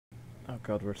Oh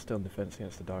god, we're still in Defense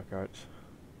Against the Dark Arts.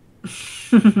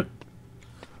 I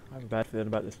have a bad feeling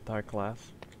about this entire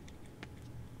class.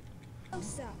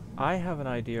 I have an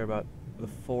idea about the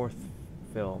fourth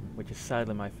film, which is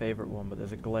sadly my favourite one, but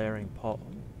there's a glaring plot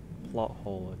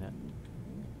hole in it.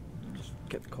 Just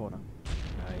get the corner.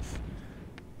 Nice.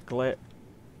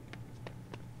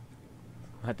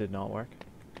 That did not work.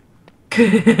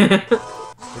 The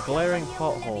glaring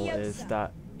plot hole is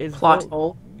that Plot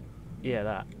hole? Yeah,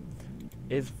 that.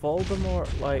 Is Voldemort,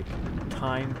 like,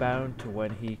 time-bound to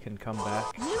when he can come back?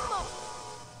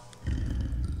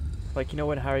 Like, you know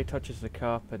when Harry touches the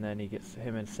cup and then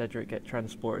him and Cedric get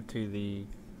transported to the...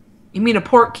 You mean a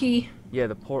port key? Yeah,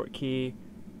 the port key.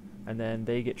 And then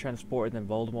they get transported and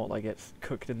then Voldemort, like, gets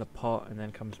cooked in the pot and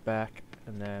then comes back.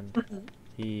 And then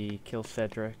he kills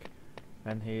Cedric.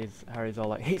 And Harry's all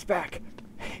like, he's back!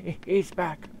 He's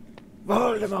back!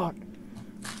 Voldemort!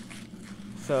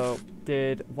 So...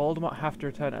 did Voldemort have to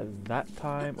return at that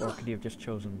time, or could he have just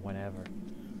chosen whenever?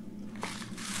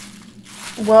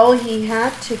 Well, he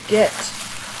had to get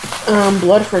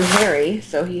blood from Harry,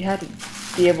 so he had to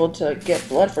be able to get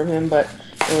blood from him, but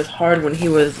it was hard when he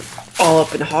was all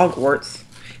up in Hogwarts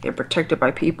and protected by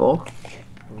people.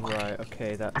 Right,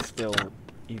 okay, that still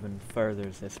even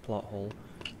furthers this plot hole.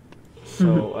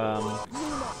 So,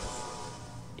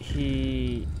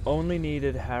 he only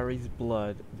needed Harry's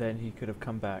blood, then he could have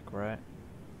come back, right?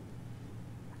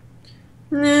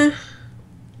 Nah.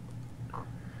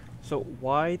 So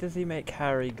why does he make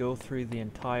Harry go through the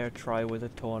entire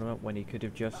Triwizard Tournament when he could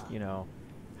have just, you know,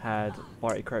 had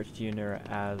Barty Crouch Jr.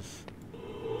 as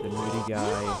the moody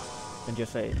guy and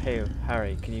just say, hey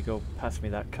Harry, can you go pass me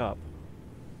that cup?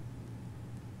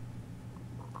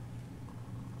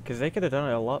 Because they could have done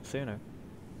it a lot sooner.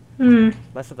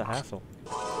 Less of the hassle.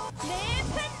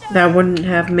 That wouldn't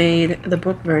have made the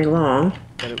book very long.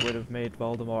 But it would have made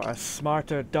Voldemort a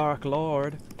smarter Dark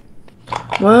Lord.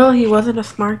 Well, he wasn't a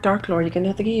smart Dark Lord. You're gonna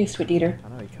have to get used to it, Dieter. I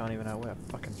know, he can't even outwit a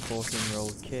fucking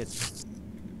 14-year-old kid.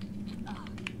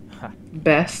 Ha.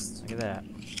 Best. Look at that.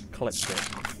 Clipped it.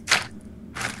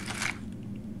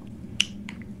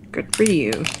 Good for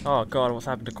you. Oh god, what's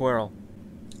happened to Quirrell?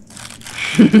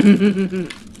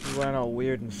 He went all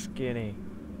weird and skinny.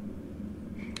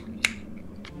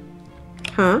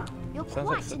 Huh? You're Sounds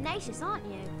quite like tenacious, aren't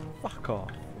you? Fuck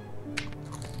off.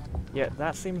 Yeah,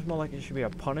 that seems more like it should be a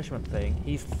punishment thing.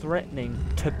 He's threatening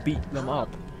to beat them up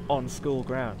on school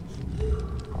grounds.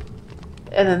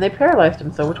 And then they paralyzed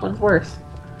him, so which one's worse?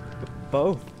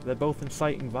 Both. They're both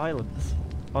inciting violence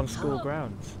on school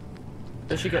grounds.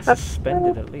 They should get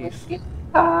suspended at least. They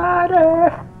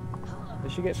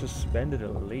should get suspended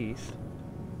at least.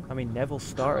 I mean, Neville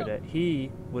started it.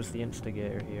 He was the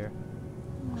instigator here.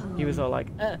 He was all like,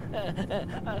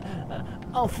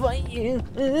 I'll fight you.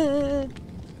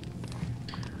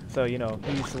 So, you know,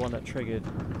 he's the one that triggered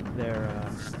their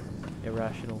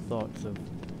irrational thoughts of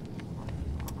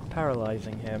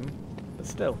paralyzing him. But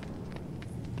still,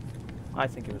 I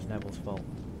think it was Neville's fault.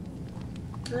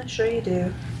 I'm sure you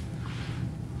do.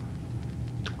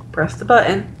 Press the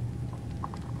button.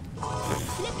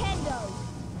 Flipendo!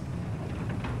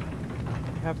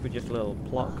 You have to be just a little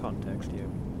plot context here.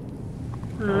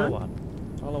 All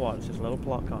I want is just a little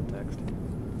plot context.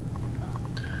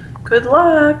 Good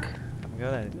luck! I haven't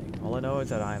got anything. All I know is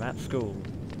that I'm at school.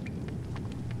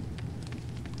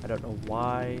 I don't know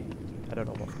why. I don't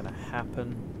know what's gonna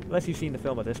happen. Unless you've seen the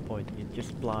film at this point, you're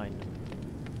just blind.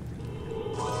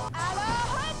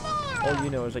 All you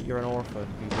know is that you're an orphan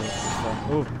who lives with some...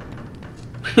 Oh!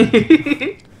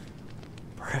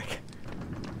 Brick.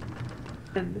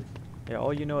 Yeah,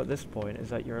 all you know at this point is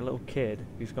that you're a little kid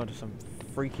who's gone to some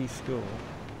freaky school.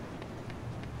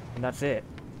 And that's it.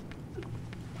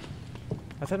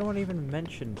 Has anyone even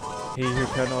mentioned he who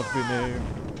cannot be named?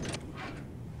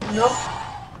 Nope.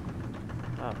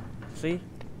 Ah, see?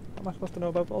 What am I supposed to know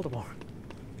about Voldemort?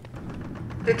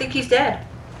 They think he's dead.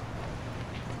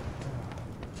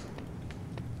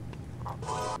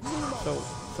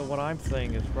 So what I'm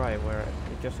saying is right, where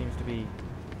it just seems to be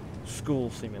school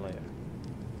simulator.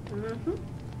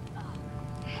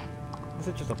 This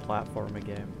is just a platforming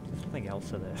game. There's nothing else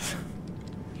to this.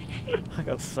 I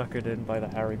got suckered in by the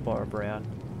Harry Potter brand.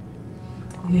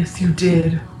 Yes, you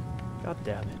did. God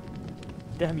damn it.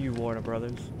 Damn you, Warner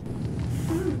Brothers.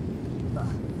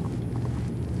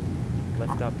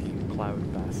 Lift up, you cloud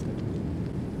bastard.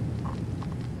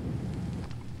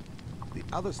 The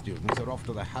other students are off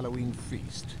to the Halloween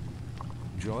feast.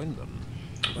 Join them.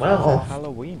 Well.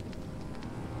 Halloween.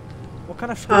 What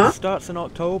kind of school starts in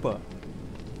October?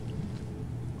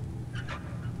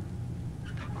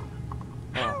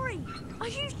 Harry! A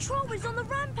huge troll is on the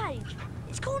rampage!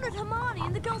 It's cornered Hermione!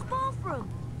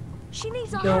 She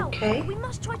needs our You help. okay? We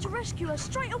must try to rescue her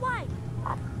straight away.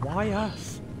 Why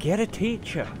us? Get a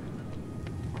teacher.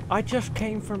 I just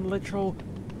came from literal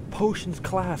potions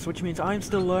class, which means I'm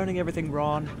still learning everything,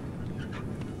 Ron.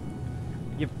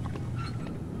 You...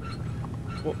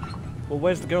 Well,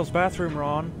 where's the girls' bathroom,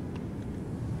 Ron?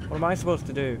 What am I supposed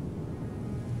to do?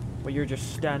 Well, you're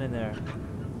just standing there.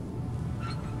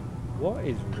 What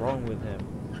is wrong with him?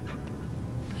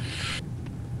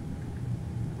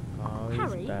 Oh, he's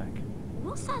Harry? back.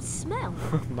 What's that smell?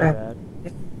 My bad.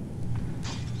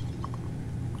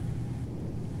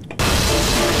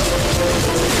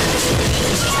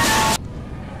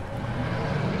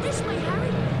 This way,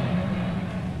 Harry.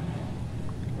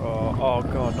 Oh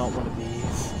god, not one of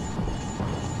these.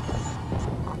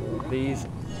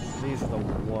 These are the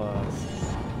worst.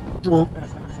 Well,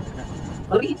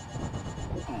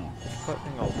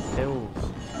 Expecting all pills.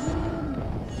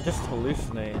 I'm just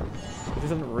hallucinating. This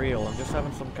isn't real, I'm just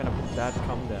having some kind of bad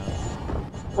come down.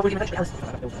 what would you mention? Alice?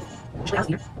 Should I ask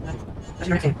you? What's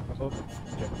your name?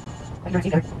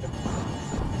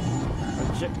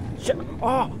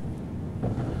 Oh!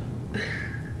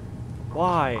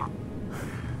 Why?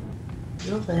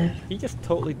 You'll live. He just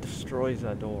totally destroys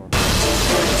that door.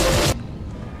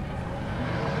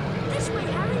 This way,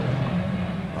 Harry.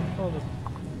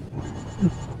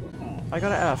 I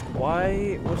gotta ask,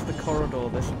 why was the corridor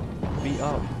this beat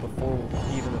up before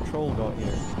even the troll got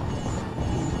here?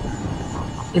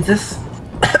 Is this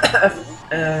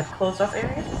a closed off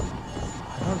area?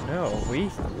 I don't know, we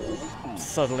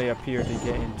suddenly appeared to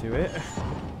get into it.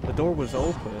 The door was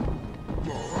open.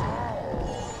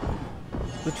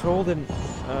 The troll didn't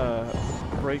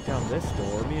break down this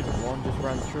door, me and Ron just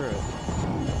ran through it.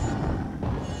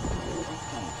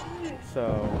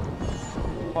 So,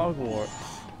 Hogwarts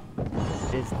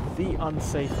is the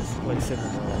unsafest place in the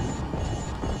world.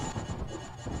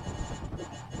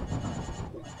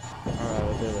 Alright, I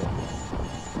did it.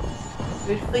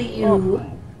 Good for you.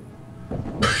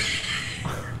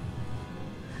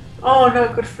 Oh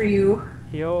no, good for you.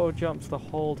 He auto jumps the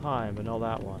whole time, but not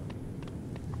that one.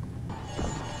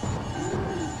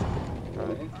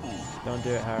 Alright. Don't do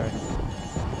it, Harry.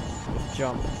 Just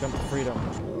jump. Jump to freedom.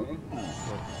 Good.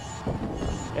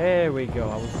 There we go.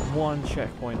 I was one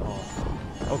checkpoint off.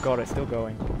 Oh god, it's still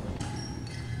going.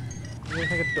 What do you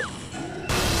think it's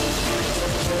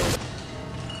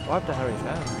What happened to Harry's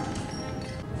hand?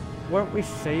 Weren't we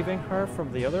saving her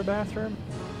from the other bathroom?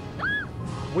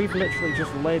 We've literally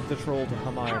just led the troll to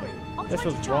Hermione. This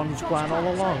was Ron's plan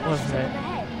all along, wasn't it?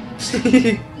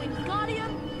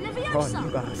 Ron,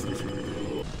 you bastard.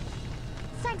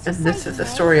 And this is the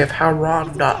story of how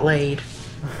Ron got laid.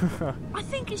 I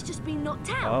think it's just been knocked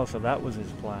out. Oh, so that was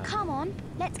his plan. Come on,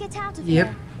 let's get out of Yep.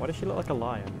 here. Why does she look like a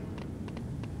lion?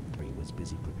 Harry was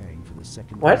busy preparing for the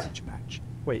second What? Quidditch match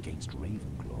Wait. against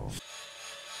Ravenclaw.